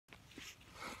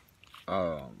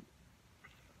Um,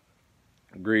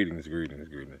 greetings.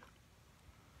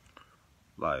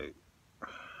 Like,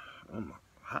 oh my,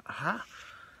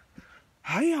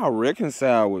 how y'all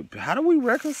reconcile with? How do we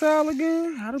reconcile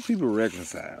again? How do people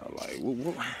reconcile? Like,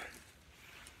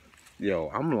 yo,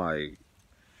 I'm like,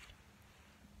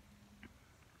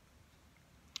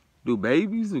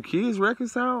 do kids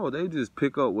reconcile, or they just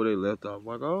pick up where they left off?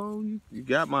 Like, oh, you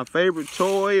got my favorite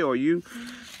toy, or you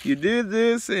did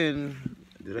this, and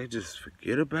do they just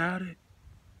forget about it?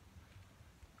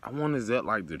 I wonder, is that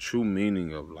like the true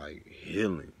meaning of like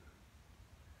healing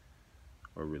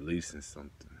or releasing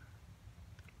something?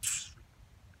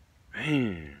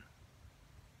 Man,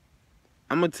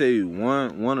 I'm gonna tell you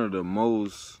one of the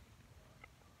most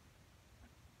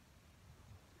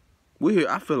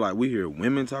I feel like we hear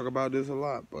women talk about this a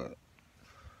lot, but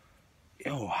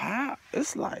yo, how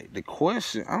it's like the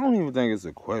question, I don't even think it's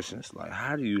a question. It's like,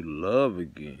 how do you love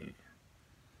again?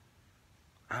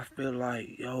 I feel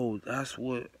like, yo, that's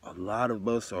what a lot of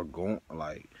us are going,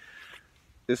 like,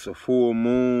 it's a full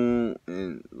moon,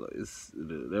 and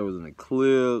there was an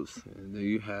eclipse, and then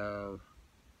you have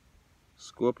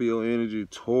Scorpio energy,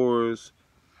 Taurus.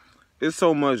 It's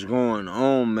so much going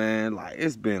on, man. Like,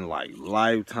 it's been like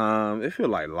lifetime. It feel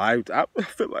like lifetime. I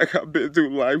feel like I've been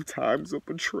through lifetimes of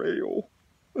betrayal.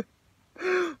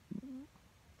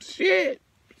 Shit.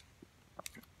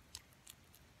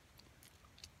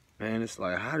 Man, it's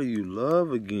like, how do you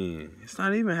love again? It's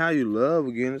not even how you love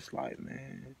again. It's like,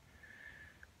 man,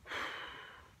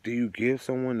 do you give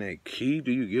someone that key?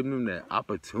 Do you give them that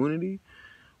opportunity?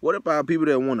 What about people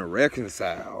that want to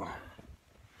reconcile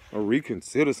or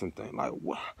reconsider something? Like,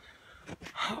 what?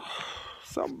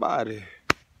 Somebody,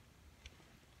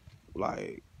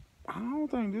 like, I don't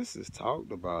think this is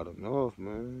talked about enough,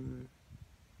 man.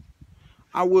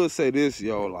 I will say this,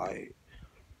 yo, like,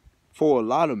 for a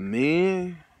lot of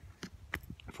men,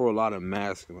 for a lot of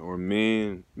masculine or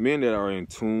men that are in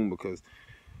tune, because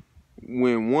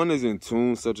when one is in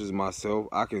tune, such as myself,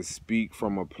 I can speak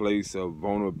from a place of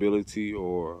vulnerability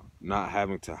or not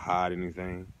having to hide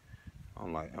anything.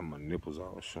 I'm like, my nipples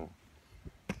all showing.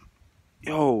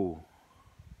 Yo,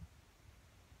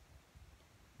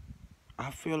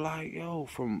 I feel like, yo,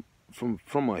 from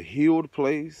a healed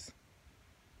place,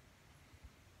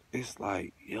 it's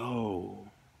like, yo,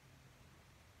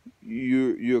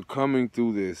 you're coming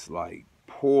through this like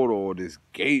portal or this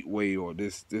gateway or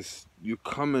this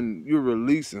you're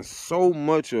releasing so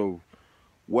much of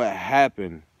what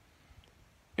happened,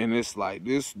 and it's like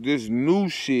this new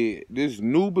shit, this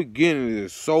new beginning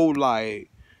is so like,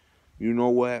 you know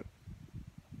what?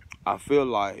 I feel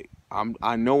like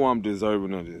I know I'm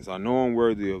deserving of this. I know I'm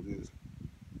worthy of this.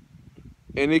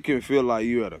 And it can feel like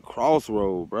you're at a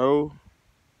crossroad, bro.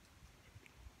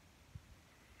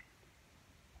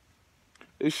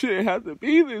 It shouldn't have to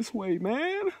be this way,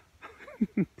 man.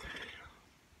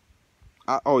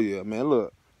 Oh yeah, man,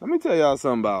 look. Let me tell y'all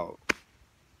something about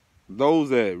those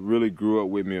that really grew up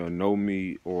with me or know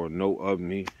me or know of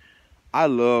me. I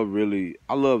love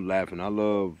laughing. I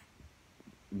love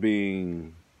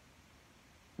being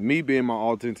my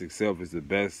authentic self is the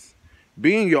best.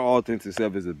 Being your authentic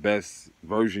self is the best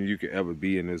version you could ever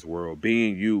be in this world.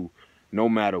 Being you, no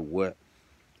matter what.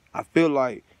 I feel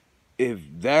like if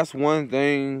that's one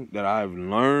thing that I've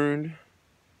learned,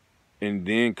 and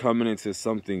then coming into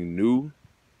something new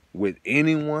with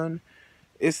anyone,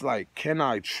 it's like, can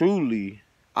I truly,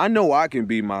 I know I can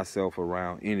be myself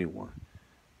around anyone,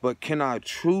 but can I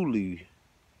truly,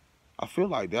 I feel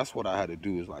like that's what I had to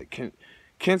do, is like,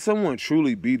 can someone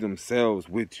truly be themselves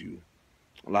with you?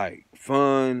 Like,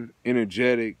 fun,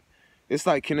 energetic. It's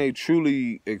like, can they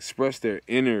truly express their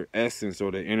inner essence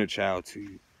or their inner child to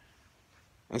you?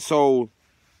 And so,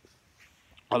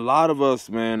 a lot of us,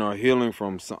 man, are healing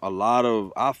from a lot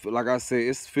of, like I said,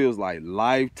 it feels like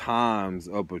lifetimes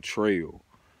of betrayal.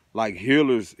 Like,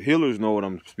 healers know what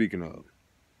I'm speaking of.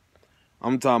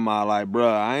 I'm talking about, like,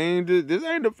 bruh, this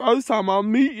ain't the first time I'm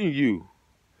meeting you.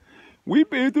 We've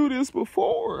been through this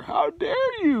before. How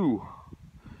dare you?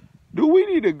 Do we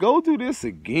need to go through this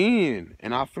again?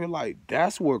 And I feel like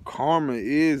that's what karma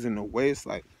is in a way. It's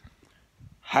like,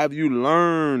 have you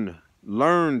learned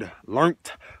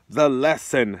the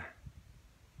lesson?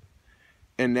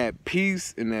 And that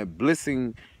peace and that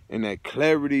blessing and that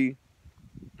clarity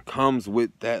comes with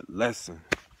that lesson.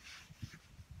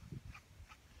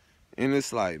 And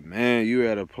it's like, man, you're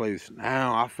at a place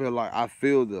now. I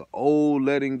feel the old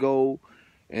letting go.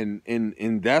 And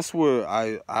that's where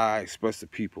I express to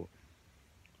people.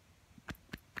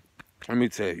 Let me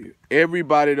tell you,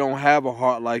 everybody don't have a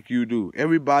heart like you do.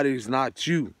 Everybody's not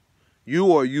you.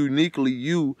 You are uniquely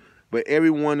you, but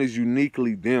everyone is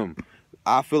uniquely them.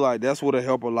 I feel like that's what'll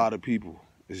help a lot of people.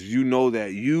 Is you know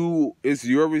that it's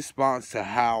your response to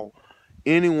how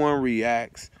anyone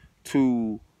reacts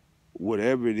to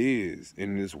whatever it is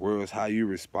in this world. Is how you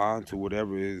respond to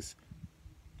whatever is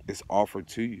offered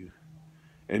to you.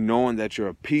 And knowing that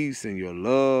your peace and your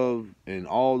love and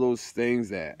all those things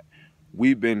that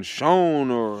we've been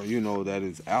shown, or that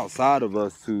is outside of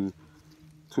us to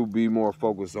be more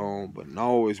focused on, but not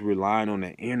always relying on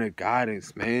that inner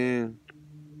guidance, man.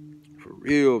 For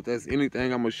real, if that's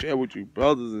anything I'm gonna share with you,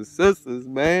 brothers and sisters,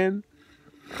 man,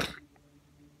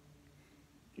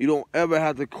 you don't ever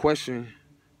have to question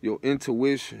your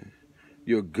intuition,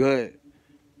 your gut.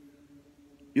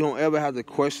 You don't ever have to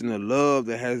question the love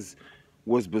that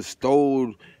was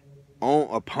bestowed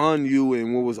upon you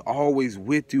and what was always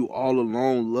with you all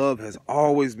along. Love has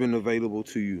always been available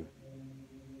to you.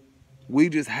 We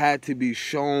just had to be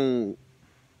shown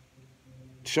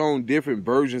different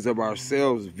versions of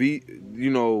ourselves via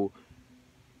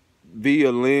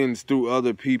lens through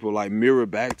other people, like mirror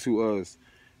back to us,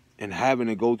 and having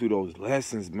to go through those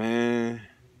lessons, man.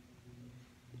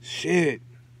 Shit.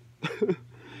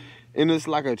 And it's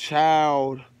like a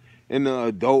child in an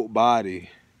adult body.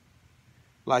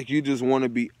 Like you just want to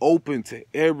be open to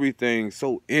everything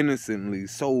so innocently,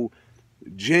 so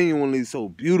genuinely, so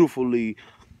beautifully.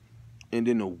 And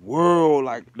then the world,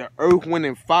 like the earth, wind,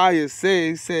 and fire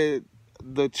said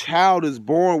the child is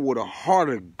born with a heart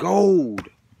of gold.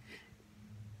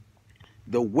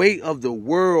 The weight of the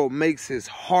world makes his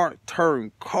heart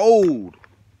turn cold.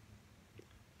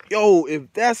 Yo,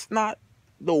 if that's not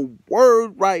the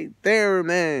word right there,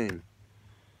 man.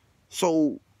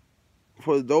 So,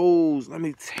 for those, let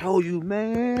me tell you,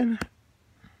 man,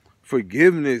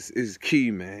 forgiveness is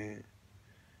key, man.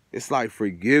 It's like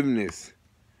forgiveness.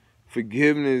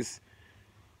 Forgiveness,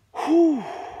 whew,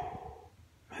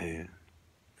 man.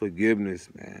 Forgiveness,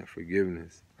 man.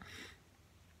 Forgiveness.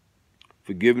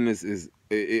 Forgiveness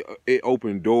it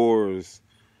opened doors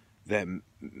that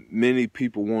many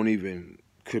people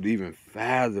could even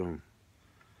fathom.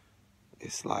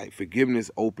 It's like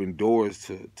forgiveness opened doors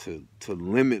to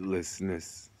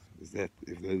limitlessness. If that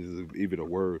is even a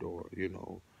word, or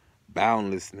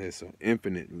boundlessness, or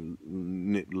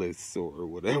infiniteless, or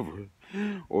whatever,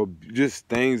 or just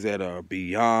things that are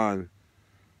beyond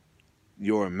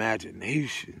your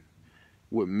imagination.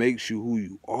 What makes you who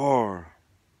you are.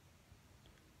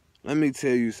 Let me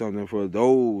tell you something.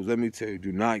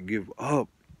 Do not give up.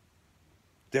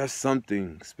 There's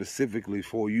something specifically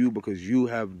for you, because you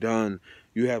have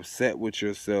sat with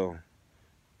yourself.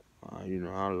 I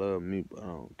love me, but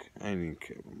I ain't even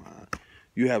care about mine.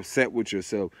 You have sat with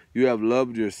yourself. You have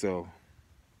loved yourself.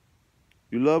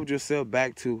 You loved yourself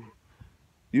back to,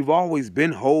 you've always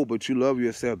been whole, but you love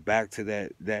yourself back to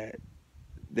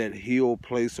that healed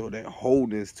place, or that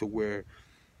wholeness, to where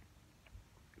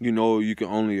you can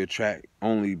only attract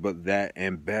only but that,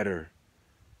 and better,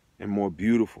 and more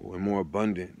beautiful, and more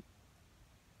abundant,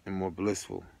 and more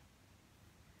blissful.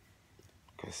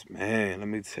 Because, man, let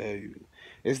me tell you,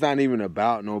 it's not even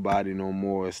about nobody no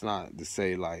more. It's not to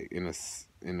say, like, in a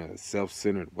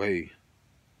self-centered way.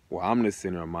 Well, I'm the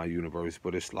center of my universe,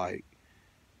 but it's like,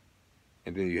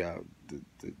 and then you have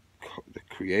the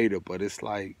creator, but it's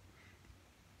like,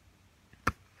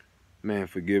 man,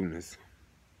 forgiveness.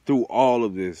 Through all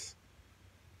of this,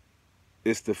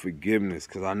 it's the forgiveness,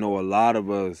 because I know a lot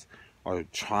of us are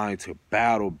trying to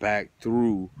battle back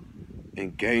through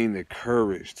and gain the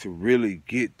courage to really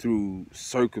get through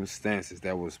circumstances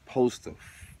that was supposed to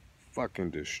fucking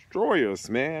destroy us,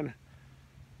 man.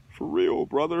 For real,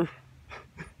 brother.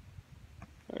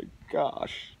 My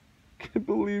gosh. Can't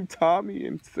believe Tommy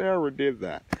and Sarah did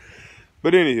that.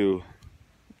 But anywho,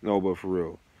 no, but for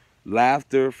real.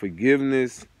 Laughter,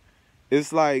 forgiveness,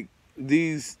 it's like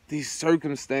these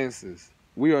circumstances.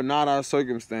 We are not our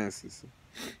circumstances.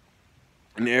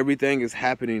 And everything is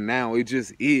happening now. It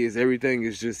just is. Everything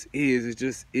is just is. It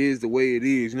just is the way it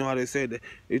is. You know how they said that?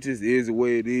 It just is the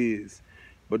way it is.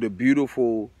 But the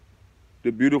beautiful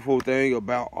thing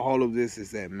about all of this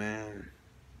is that, man,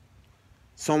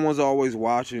 someone's always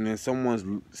watching, and someone's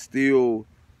still,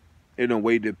 in a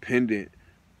way, dependent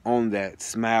on that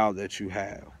smile that you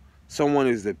have. Someone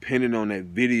is dependent on that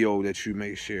video that you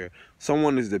may share.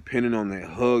 Someone is dependent on that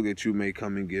hug that you may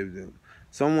come and give them.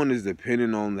 Someone is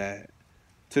dependent on that.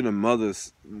 To the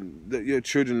mothers that your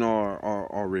children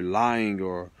are relying,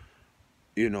 or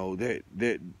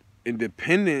that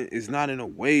independent is not in a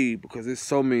way, because there's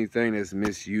so many things that's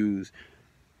misused.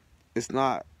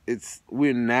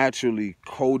 We're naturally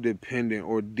codependent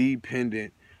or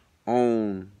dependent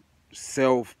on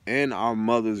self and our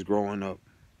mothers growing up.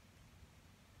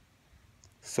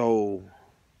 So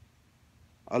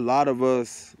a lot of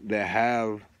us that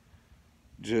have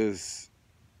just,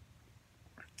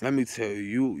 let me tell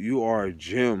you, you are a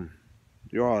gem.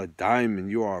 You are a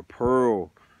diamond. You are a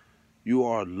pearl. You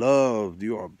are loved.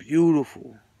 You are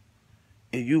beautiful.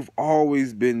 And you've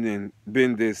always been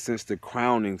this since the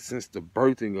crowning, since the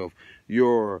birthing of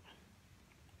your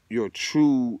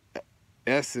true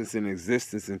essence and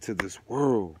existence into this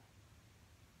world.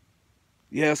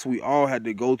 Yes, we all had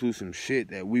to go through some shit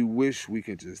that we wish we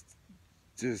could just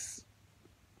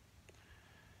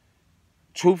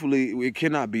truthfully, it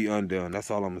cannot be undone. That's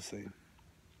all I'm gonna say.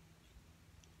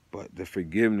 But the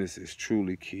forgiveness is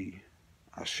truly key.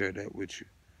 I share that with you.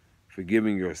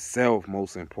 Forgiving yourself,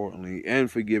 most importantly,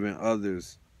 and forgiving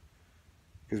others,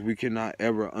 because we cannot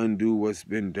ever undo what's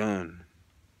been done.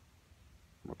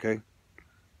 Okay?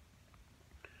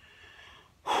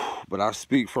 But I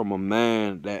speak from a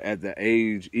man that at the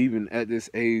age, even at this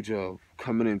age of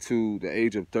coming into the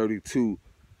age of 32,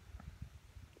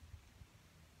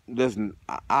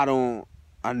 I won't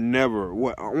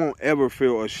ever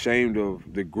feel ashamed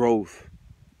of the growth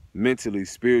mentally,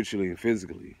 spiritually, and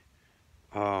physically,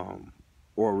 or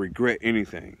regret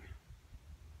anything.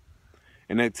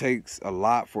 And that takes a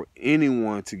lot for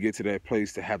anyone to get to that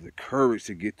place, to have the courage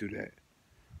to get through that.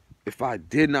 If I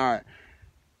did not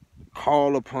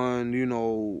call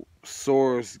upon,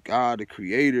 Source, God, the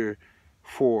Creator,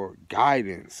 for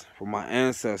guidance, for my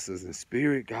ancestors and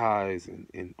spirit guides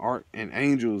and art and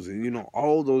angels and,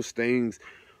 all those things,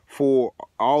 for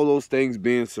all those things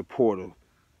being supportive.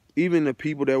 Even the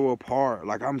people that were apart,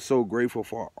 like, I'm so grateful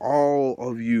for all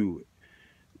of you.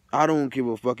 I don't give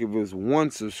a fuck if it's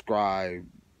one subscribe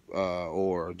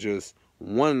or just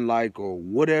one like or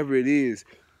whatever it is.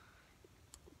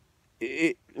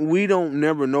 We don't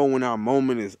never know when our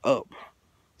moment is up.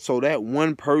 So that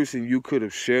one person you could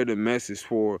have shared a message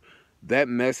for, that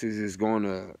message is going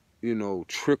to,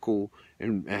 trickle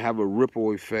and have a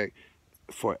ripple effect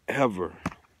forever.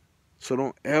 So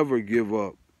don't ever give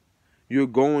up. You're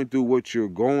going through what you're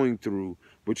going through,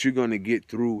 but you're going to get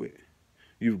through it.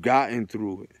 You've gotten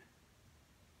through it.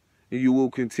 And you will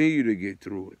continue to get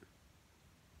through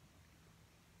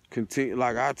it.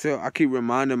 I keep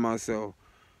reminding myself,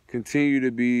 continue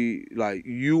to be like,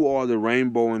 you are the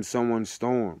rainbow in someone's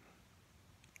storm.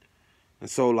 And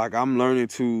so, like, I'm learning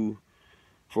to,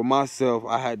 for myself,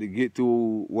 I had to get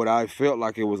through what I felt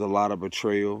like it was a lot of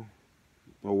betrayal,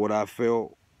 or what I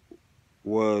felt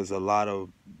was a lot of,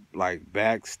 like,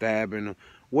 backstabbing,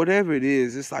 whatever it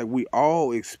is. It's like we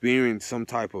all experience some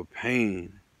type of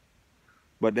pain,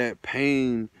 but that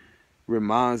pain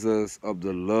reminds us of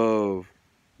the love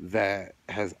that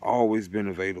has always been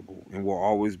available and will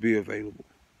always be available.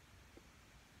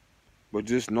 But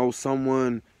just know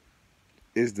someone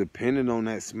is dependent on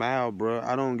that smile, bro.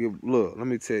 Look, let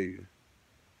me tell you.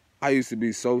 I used to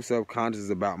be so self-conscious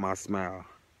about my smile.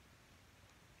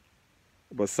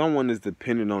 But someone is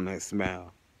dependent on that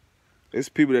smile. It's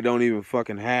people that don't even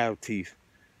fucking have teeth.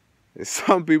 There's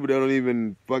some people that don't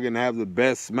even fucking have the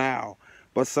best smile.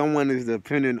 But someone is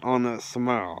dependent on that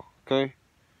smile, okay?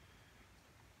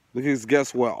 Because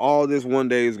guess what? All this one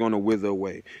day is going to wither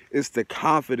away. It's the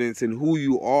confidence in who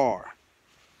you are.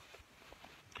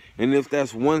 And if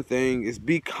that's one thing, is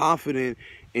be confident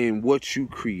in what you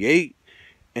create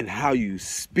and how you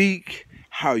speak,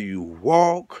 how you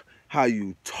walk, how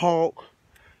you talk,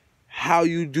 how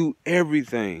you do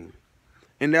everything.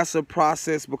 And that's a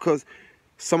process, because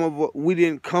we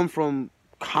didn't come from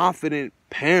confident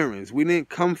parents. We didn't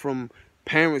come from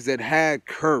parents that had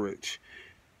courage.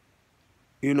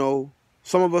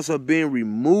 Some of us are being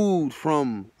removed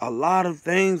from a lot of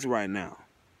things right now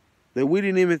that we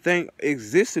didn't even think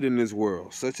existed in this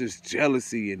world, such as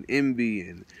jealousy and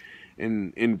envy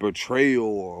and betrayal,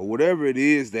 or whatever it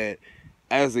is that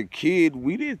as a kid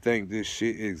we didn't think this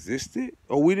shit existed,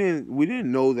 or we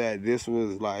didn't know that this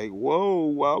was like,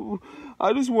 whoa,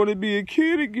 I just want to be a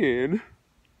kid again.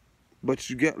 But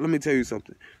let me tell you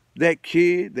something. That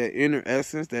kid, that inner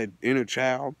essence, that inner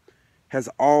child has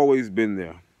always been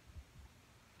there.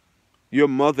 Your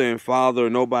mother and father or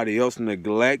nobody else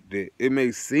neglected. It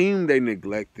may seem they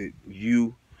neglected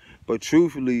you, but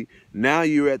truthfully, now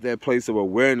you're at that place of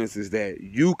awareness, is that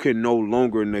you can no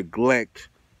longer neglect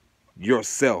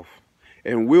yourself,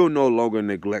 and will no longer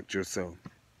neglect yourself.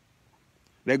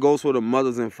 That goes for the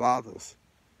mothers and fathers.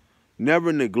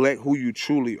 Never neglect who you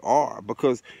truly are,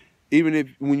 because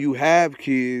even when you have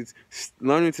kids,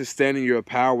 learning to stand in your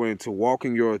power and to walk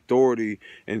in your authority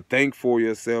and think for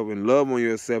yourself and love on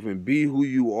yourself and be who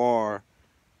you are,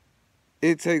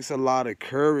 it takes a lot of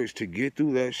courage to get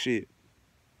through that shit.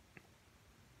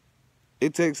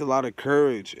 It takes a lot of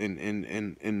courage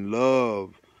and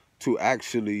love to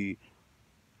actually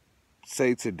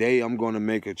say, today I'm going to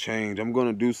make a change. I'm going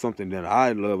to do something that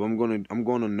I love. I'm going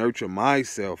to nurture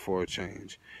myself for a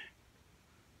change.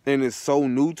 And it's so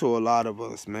new to a lot of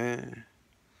us, man.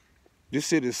 This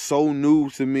shit is so new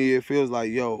to me. It feels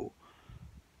like, yo,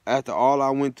 after all I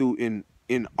went through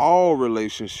in all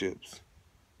relationships,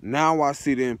 now I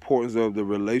see the importance of the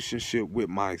relationship with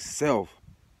myself.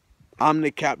 I'm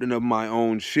the captain of my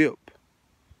own ship.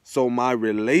 So my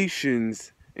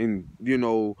relations and,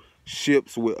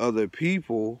 ships with other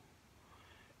people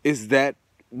is that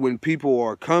when people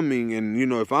are coming and,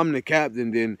 if I'm the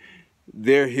captain, then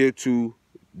they're here to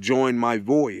join my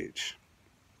voyage.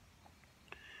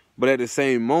 But at the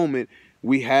same moment,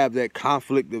 we have that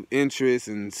conflict of interest,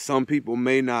 and some people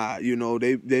may not,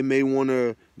 they may want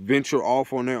to venture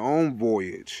off on their own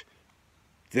voyage.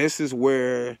 This is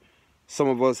where some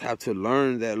of us have to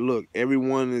learn that, look,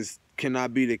 everyone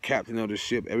cannot be the captain of the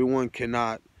ship. Everyone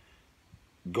cannot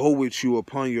go with you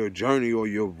upon your journey or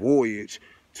your voyage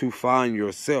to find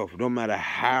yourself, no matter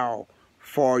how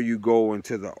far you go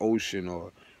into the ocean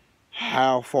or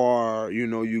how far,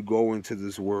 you go into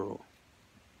this world.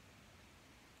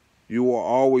 You will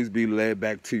always be led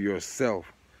back to yourself.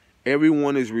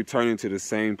 Everyone is returning to the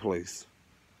same place.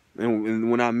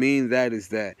 And when I mean that is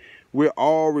that we're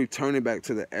all returning back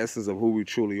to the essence of who we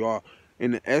truly are.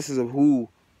 And the essence of who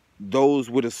those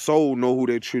with a soul know who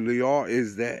they truly are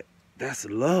is that's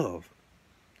love.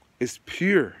 It's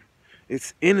pure.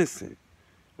 It's innocent.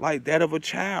 Like that of a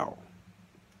child.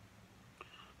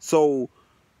 So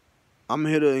I'm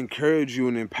here to encourage you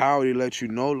and empower you, let you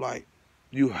know, like,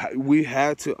 we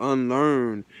had to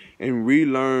unlearn and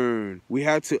relearn. We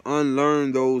had to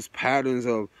unlearn those patterns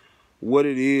of what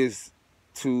it is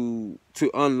to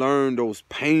unlearn those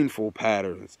painful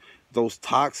patterns, those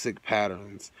toxic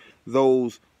patterns,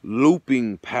 those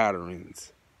looping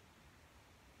patterns,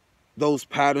 those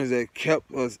patterns that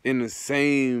kept us in the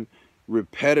same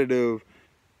repetitive,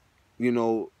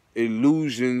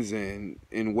 illusions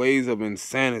and ways of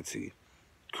insanity,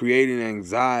 creating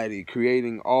anxiety,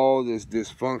 creating all this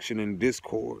dysfunction and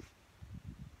discord.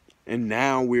 And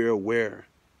now we're aware.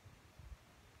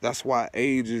 That's why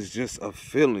age is just a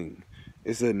feeling.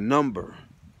 It's a number.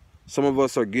 Some of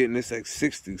us are getting this at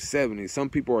 60, 70. Some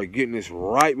people are getting this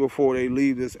right before they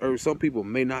leave this earth. Some people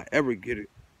may not ever get it.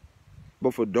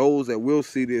 But for those that will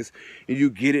see this and you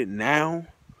get it now,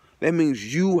 that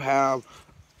means you have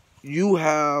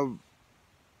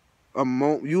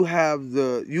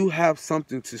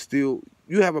something to still,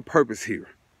 you have a purpose here.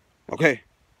 Okay?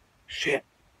 Shit.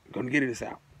 I'm gonna get this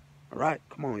out. Alright?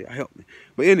 Come on, y'all, help me.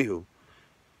 But anywho,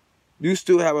 you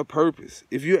still have a purpose.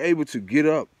 If you're able to get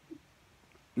up,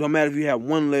 no matter if you have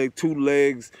one leg, two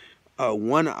legs,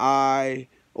 one eye,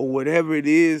 or whatever it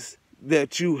is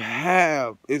that you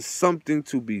have, is something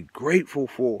to be grateful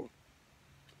for.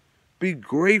 Be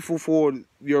grateful for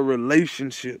your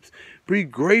relationships. Be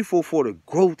grateful for the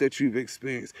growth that you've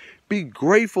experienced. Be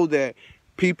grateful that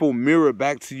people mirror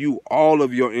back to you all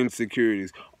of your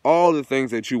insecurities, all the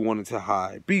things that you wanted to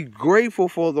hide. Be grateful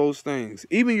for those things.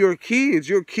 Even your kids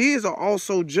are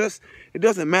also just, it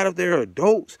doesn't matter if they're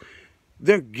adults,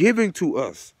 they're giving to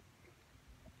us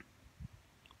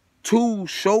to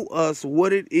show us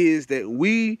what it is that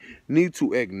we need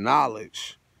to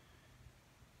acknowledge,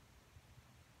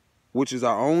 which is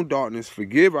our own darkness,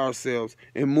 forgive ourselves,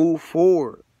 and move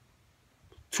forward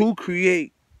to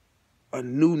create a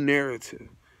new narrative.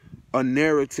 A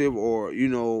narrative or,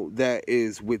 that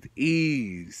is with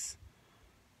ease.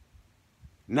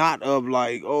 Not of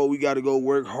like, oh, we got to go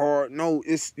work hard. No,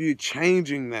 you're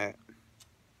changing that.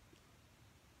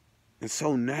 And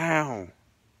so now,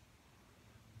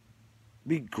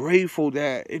 be grateful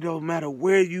that it don't matter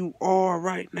where you are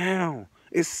right now.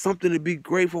 It's something to be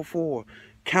grateful for.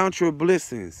 Count your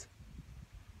blessings.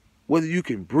 Whether you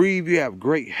can breathe, you have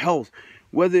great health.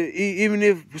 Whether, even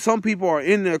if some people are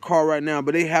in their car right now,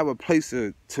 but they have a place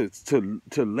to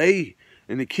lay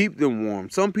and to keep them warm.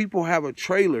 Some people have a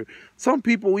trailer. Some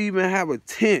people even have a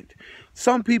tent.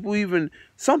 Some people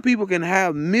can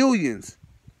have millions.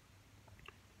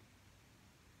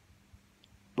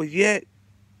 But yet,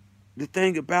 the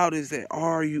thing about it is that,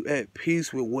 are you at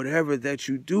peace with whatever that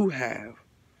you do have?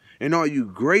 And are you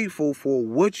grateful for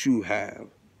what you have?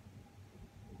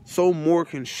 So more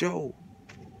can show.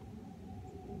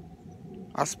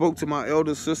 I spoke to my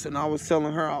elder sister and I was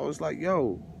telling her, I was like,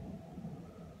 yo,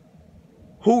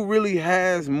 who really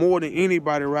has more than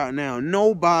anybody right now?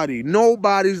 Nobody.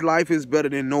 Nobody's life is better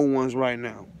than no one's right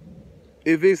now.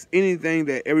 If it's anything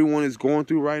that everyone is going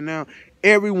through right now,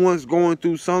 everyone's going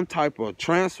through some type of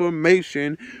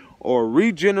transformation or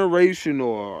regeneration,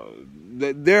 or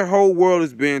their whole world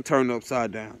is being turned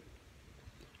upside down.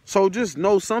 So just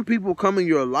know some people come in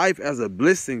your life as a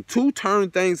blessing to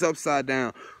turn things upside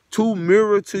down, to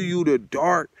mirror to you the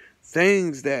dark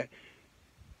things that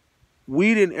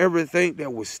we didn't ever think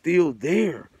that was still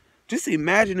there. Just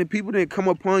imagine if people didn't come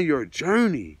upon your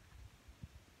journey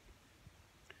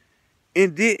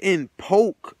and didn't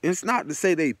poke. It's not to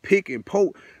say they pick and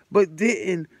poke, but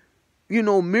didn't,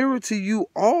 mirror to you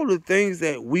all the things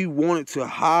that we wanted to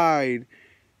hide,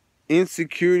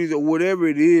 insecurities or whatever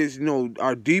it is,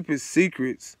 our deepest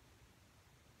secrets,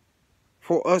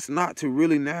 for us not to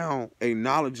really now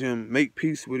acknowledge him, make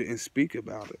peace with it, and speak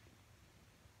about it.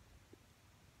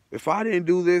 If I didn't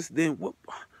do this, then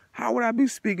how would I be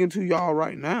speaking to y'all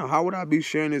right now? How would I be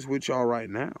sharing this with y'all right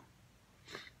now?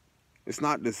 It's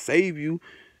not to save you.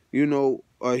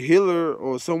 A healer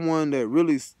or someone that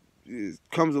really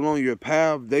comes along your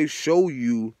path, they show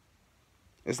you.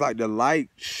 It's like the light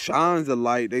shines the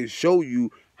light. They show you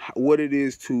what it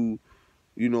is to,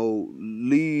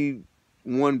 lead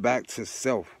one back to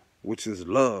self, which is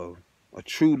love, a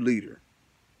true leader.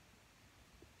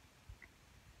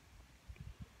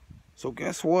 So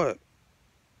guess what?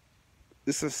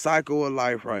 It's a cycle of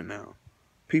life right now.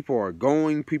 People are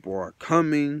going, people are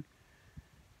coming.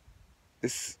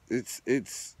 It's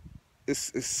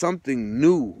something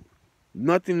new.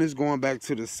 Nothing is going back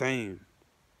to the same.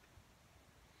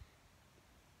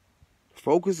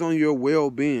 Focus on your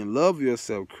well-being. Love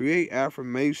yourself. Create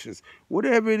affirmations.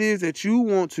 Whatever it is that you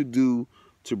want to do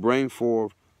to bring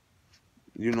forth,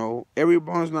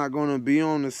 everyone's not going to be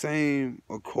on the same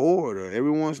accord. Or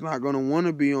everyone's not going to want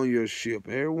to be on your ship.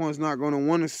 Everyone's not going to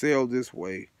want to sail this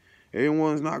way.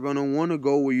 Everyone's not going to want to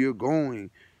go where you're going.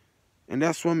 And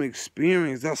that's from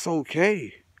experience. That's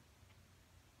okay.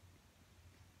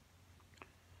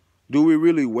 Do we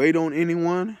really wait on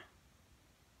anyone?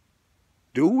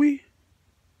 Do we?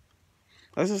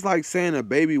 That's just like saying a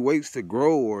baby waits to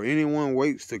grow or anyone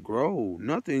waits to grow.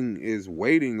 Nothing is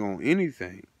waiting on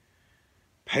anything.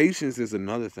 Patience is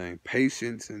another thing.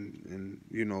 Patience and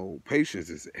patience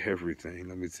is everything,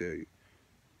 let me tell you.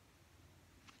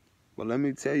 But let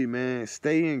me tell you, man,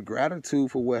 stay in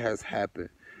gratitude for what has happened.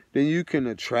 Then you can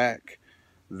attract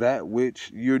that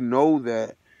which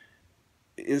that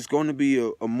is going to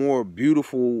be a more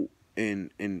beautiful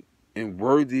and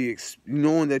worthy,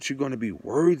 knowing that you're going to be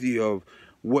worthy of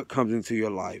what comes into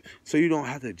your life. So you don't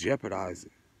have to jeopardize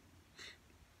it.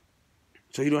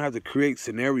 So you don't have to create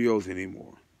scenarios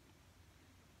anymore.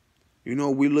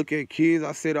 We look at kids,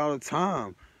 I say it all the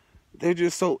time, they're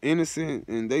just so innocent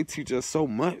and they teach us so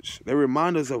much. They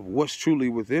remind us of what's truly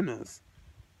within us.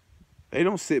 They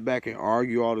don't sit back and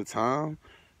argue all the time.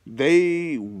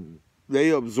 They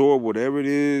absorb whatever it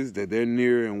is that they're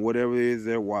near and whatever it is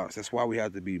they're watching. That's why we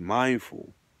have to be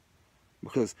mindful.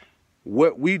 Because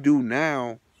what we do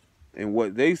now and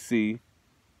what they see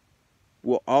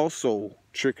will also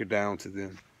trickle down to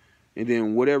them. And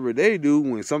then whatever they do,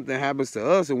 when something happens to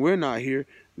us and we're not here,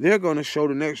 they're going to show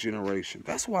the next generation.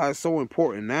 That's why it's so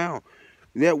important now.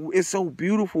 That it's so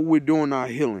beautiful we're doing our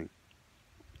healing.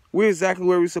 We're exactly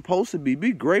where we're supposed to be.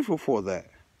 Be grateful for that.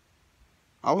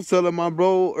 I was telling my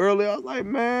bro earlier, I was like,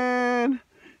 man,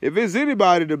 if it's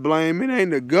anybody to blame, it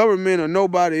ain't the government or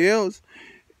nobody else.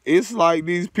 It's like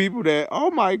these people that, oh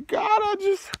my God,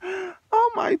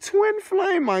 my twin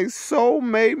flame, my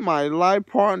soulmate, my life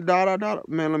partner,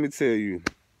 Man, let me tell you.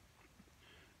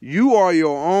 You are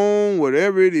your own,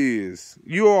 whatever it is.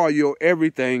 You are your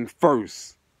everything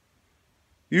first.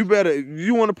 You better, if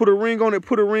you want to put a ring on it,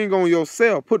 put a ring on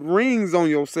yourself. Put rings on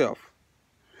yourself.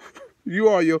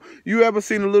 You ever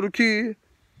seen a little kid?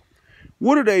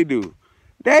 What do?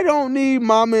 They don't need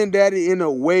mama and daddy in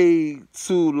a way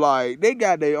to they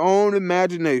got their own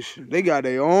imagination. They got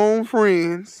their own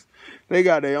friends. They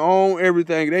got their own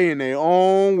everything. They in their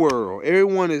own world.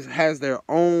 Everyone has their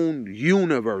own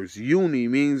universe. Uni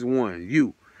means one,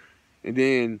 you. And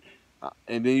then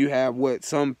you have what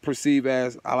some perceive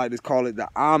as, I like to call it the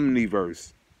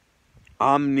omniverse.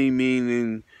 Omni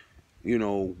meaning,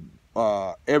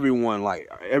 everyone,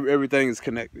 everything is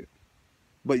connected.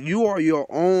 But you are your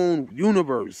own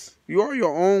universe. You are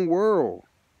your own world.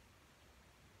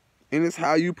 And it's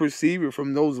how you perceive it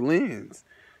from those lenses.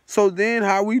 So then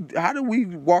how do we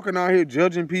walking out here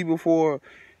judging people for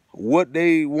what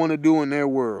they want to do in their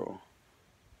world?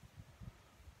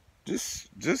 Just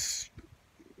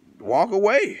walk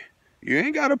away. You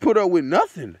ain't got to put up with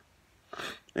nothing.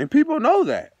 And people know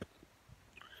that.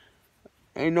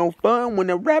 Ain't no fun when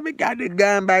the rabbit got the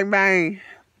gun, bang, bang.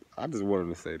 I just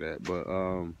wanted to say that. But,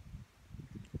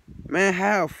 man,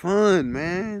 have fun,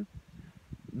 man.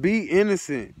 Be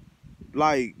innocent.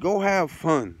 Go have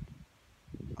fun.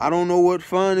 I don't know what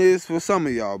fun is for some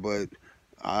of y'all, but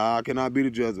I cannot be the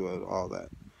judge of all that.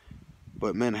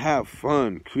 But man, have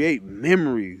fun, create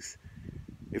memories.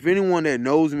 If anyone that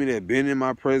knows me, that been in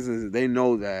my presence, they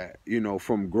know that,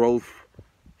 from growth,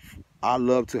 I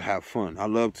love to have fun. I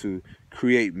love to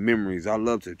create memories. I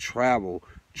love to travel.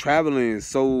 Traveling is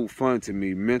so fun to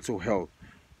me. Mental health,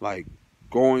 like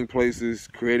going places,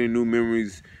 creating new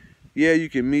memories. Yeah, you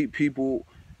can meet people,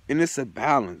 and it's a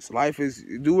balance. Life is,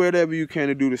 do whatever you can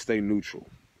to do to stay neutral.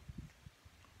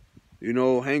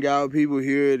 Hang out with people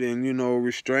here, and,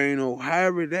 restrain, or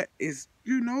however that is,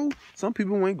 some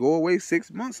people may go away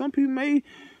 6 months. Some people may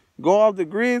go off the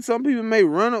grid. Some people may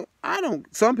run.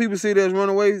 Some people see it as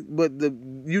runaway, but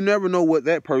you never know what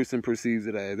that person perceives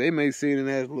it as. They may see it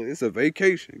as, look, it's a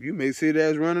vacation. You may see it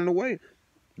as running away.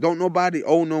 Don't nobody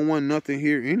owe no one nothing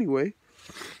here anyway.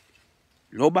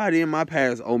 Nobody in my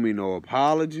past owe me no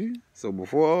apology. So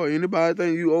before anybody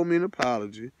think you owe me an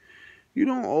apology, you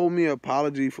don't owe me an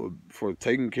apology for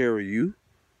taking care of you,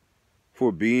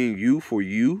 for being you, for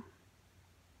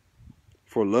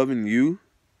loving you.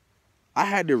 I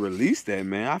had to release that,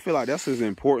 man. I feel like that's the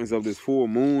importance of this full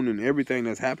moon and everything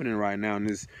that's happening right now in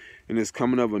this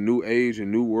coming of a new age, a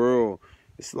new world.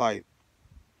 It's like,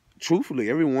 truthfully,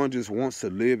 everyone just wants to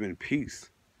live in peace.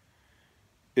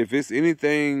 If it's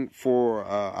anything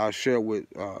I share with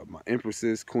my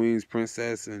empresses, queens,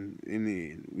 princess, and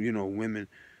any, women.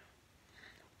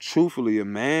 Truthfully, a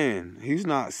man, he's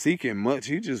not seeking much.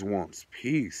 He just wants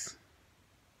peace.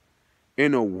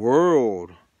 In a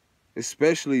world,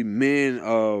 especially men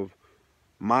of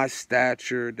my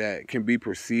stature that can be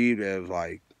perceived as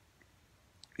like,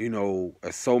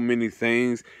 as so many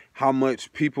things, how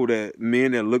much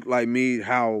men that look like me,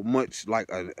 how much like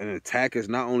an attack has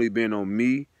not only been on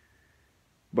me,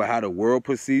 but how the world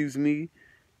perceives me.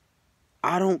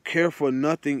 I don't care for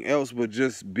nothing else but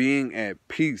just being at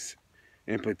peace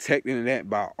and protecting that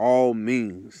by all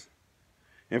means.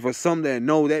 And for some that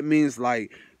know, that means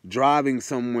like driving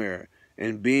somewhere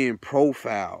and being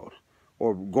profiled,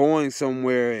 or going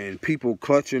somewhere and people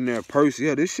clutching their purse.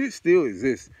 Yeah, this shit still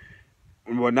exists.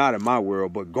 Well, not in my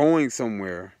world, but going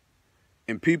somewhere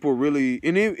and people really,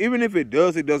 and even if it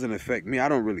does, it doesn't affect me. I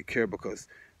don't really care, because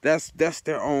that's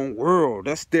their own world.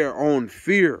 That's their own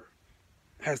fear.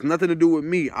 It has nothing to do with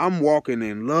me. I'm walking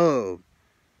in love.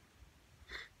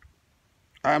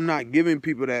 I'm not giving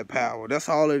people that power. That's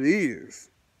all it is.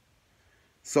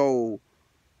 So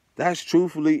that's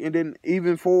truthfully, and then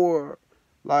even for,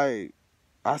 like,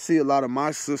 I see a lot of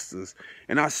my sisters,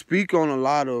 and I speak on a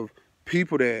lot of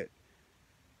people that,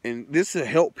 and this will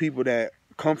help people that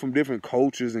come from different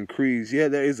cultures and creeds. Yeah,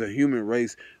 there is a human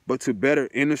race, but to better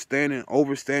understand and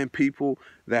understand people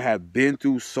that have been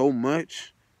through so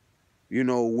much,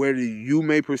 whether you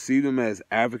may perceive them as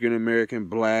African American,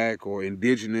 black, or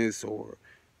indigenous, or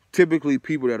typically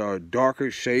people that are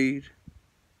darker shade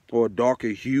or darker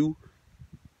hue.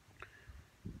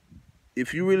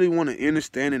 If you really want to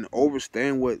understand and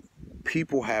understand what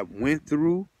people have went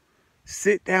through,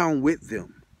 sit down with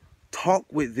them, talk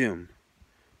with them,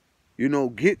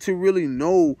 get to really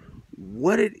know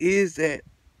what it is that,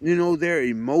 their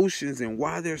emotions and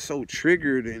why they're so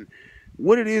triggered, and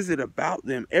what it is about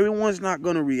them. Everyone's not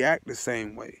going to react the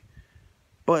same way.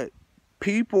 But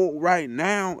people right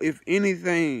now, if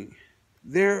anything,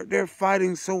 they're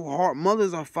fighting so hard.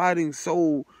 Mothers are fighting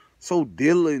so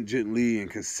diligently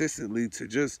and consistently to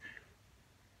just,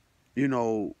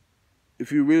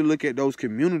 if you really look at those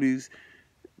communities,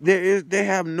 they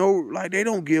have no, like, they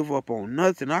don't give up on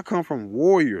nothing. I come from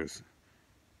warriors.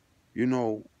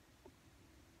 My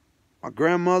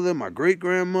grandmother, my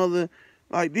great-grandmother,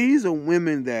 like, these are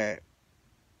women that,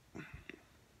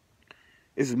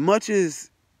 as much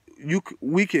as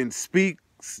we can speak,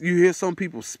 you hear some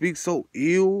people speak so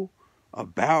ill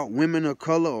about women of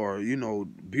color, or,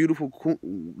 beautiful,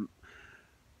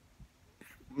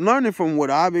 learning from what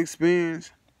I've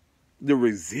experienced, the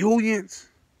resilience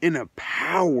and the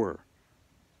power,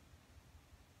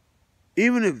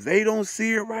 even if they don't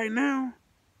see it right now,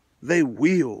 they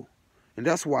will. And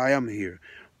that's why I'm here.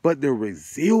 But the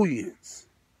resilience,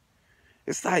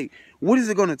 it's like, what is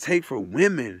it going to take for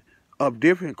women of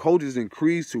different cultures and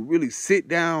creeds to really sit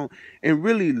down and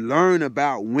really learn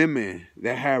about women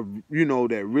that have,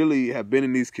 that really have been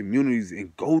in these communities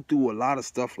and go through a lot of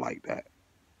stuff like that?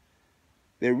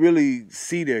 They really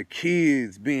see their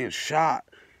kids being shot.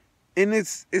 And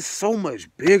it's so much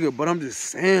bigger, but I'm just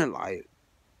saying, like,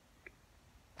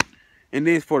 and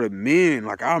then for the men,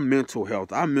 like, our mental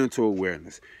health, our mental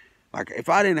awareness. Like, if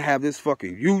I didn't have this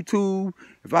fucking YouTube,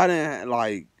 if I didn't,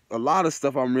 like, a lot of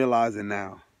stuff I'm realizing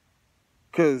now.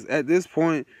 Because at this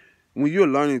point, when you're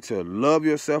learning to love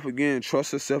yourself again,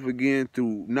 trust yourself again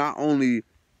through not only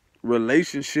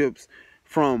relationships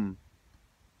from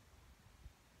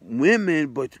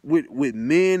women, but with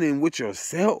men and with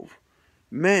yourself,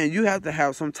 man, you have to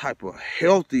have some type of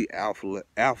healthy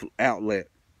outlet.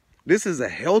 This is a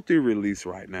healthy release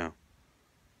right now.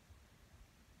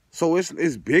 So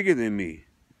it's bigger than me.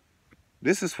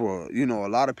 This is for, a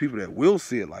lot of people that will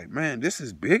see it like, man, this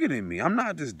is bigger than me. I'm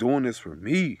not just doing this for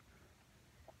me.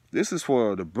 This is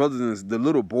for the brothers and the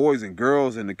little boys and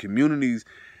girls in the communities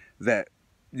that,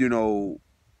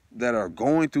 that are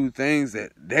going through things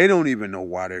that they don't even know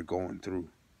why they're going through.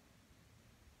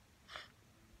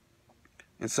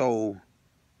 And so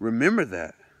remember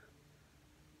that.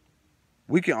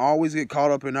 We can always get caught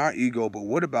up in our ego, but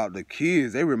what about the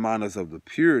kids? They remind us of the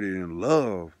purity and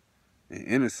love and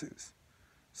innocence.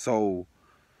 So,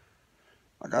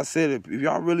 like I said,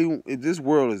 if this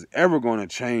world is ever going to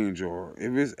change, or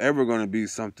if it's ever going to be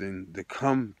something to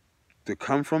come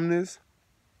from this,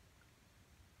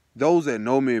 those that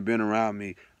know me and been around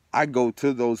me, I go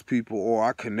to those people or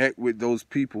I connect with those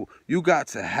people. You got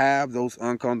to have those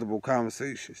uncomfortable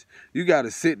conversations. You got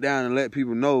to sit down and let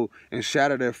people know and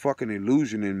shatter their fucking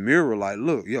illusion and mirror like,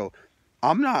 look, yo,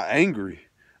 I'm not angry.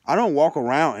 I don't walk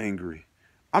around angry.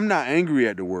 I'm not angry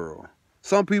at the world.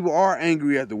 Some people are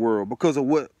angry at the world because of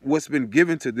what's been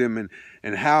given to them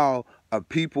and how a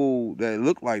people that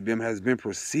look like them has been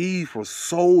perceived for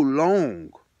so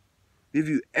long. If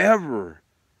you ever,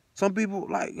 some people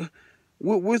like,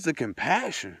 where's the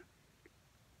compassion?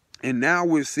 And now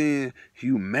we're seeing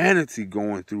humanity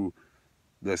going through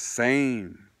the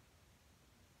same.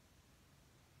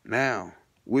 Now,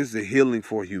 where's the healing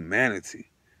for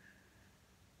humanity?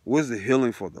 Where's the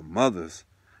healing for the mothers?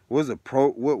 Where's the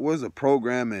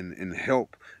program and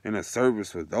help and a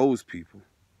service for those people?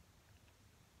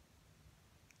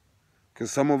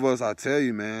 Because some of us, I tell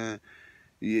you, man,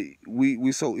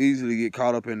 we so easily get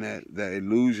caught up in that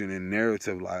illusion and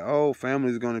narrative like, oh,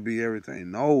 family is going to be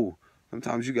everything. No,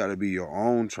 sometimes you got to be your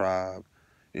own tribe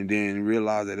and then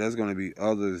realize that there's going to be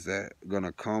others that are going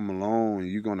to come along and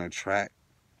you're going to attract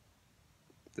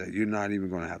that you're not even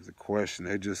going to have to question.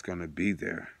 They're just going to be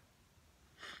there.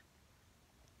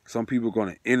 Some people are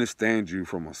going to understand you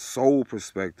from a soul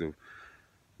perspective,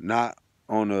 not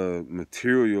on a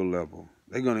material level.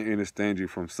 They're going to understand you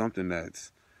from something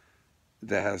that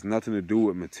has nothing to do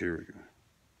with material.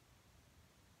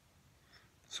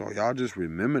 So y'all just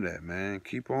remember that, man.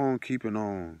 Keep on keeping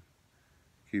on.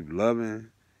 Keep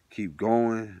loving. Keep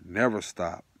going. Never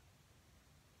stop.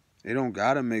 It don't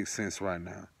gotta make sense right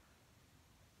now.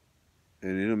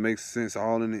 And it'll make sense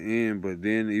all in the end, but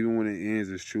then even when it ends,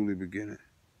 it's truly beginning.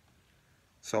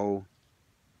 So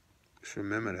just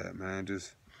remember that, man.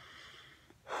 Just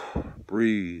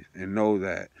breathe and know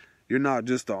that you're not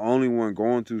just the only one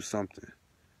going through something.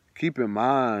 Keep in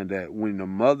mind that when the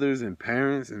mothers and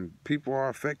parents and people are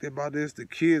affected by this, the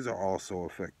kids are also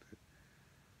affected.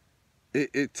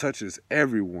 It touches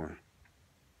everyone.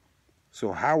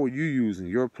 So how are you using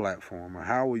your platform, or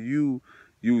how are you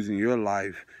using your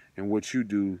life and what you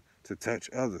do to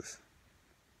touch others?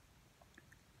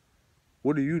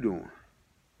 What are you doing?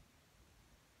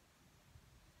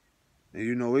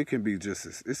 And it can be it's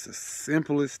the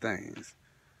simplest things.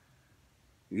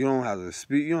 You don't have to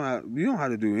speak. You don't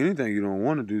have to do anything you don't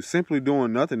want to do. Simply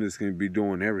doing nothing is going to be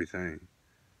doing everything.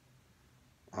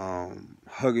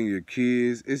 Hugging your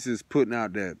kids. It's just putting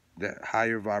out that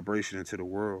higher vibration into the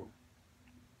world.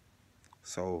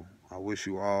 So I wish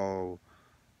you all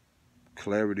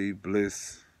clarity,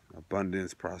 bliss,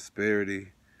 abundance,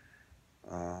 prosperity,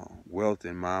 wealth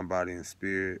in mind, body, and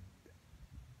spirit,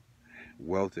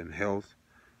 wealth in health,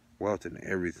 wealth in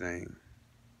everything.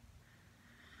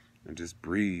 And just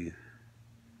breathe.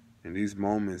 In these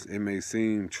moments, it may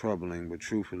seem troubling, but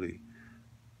truthfully,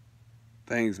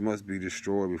 things must be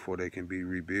destroyed before they can be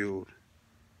rebuilt.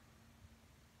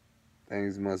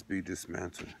 Things must be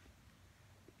dismantled.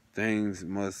 Things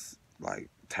must,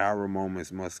 tower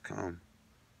moments must come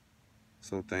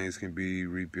so things can be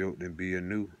rebuilt and be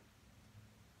anew.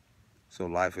 So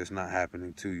life is not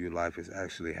happening to you. Life is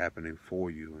actually happening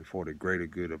for you and for the greater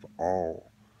good of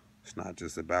all. It's not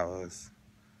just about us.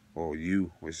 Or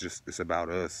you, it's about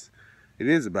us. It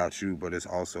is about you, but it's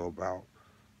also about,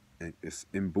 it's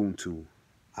Ubuntu.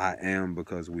 I am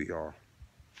because we are.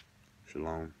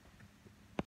 Shalom.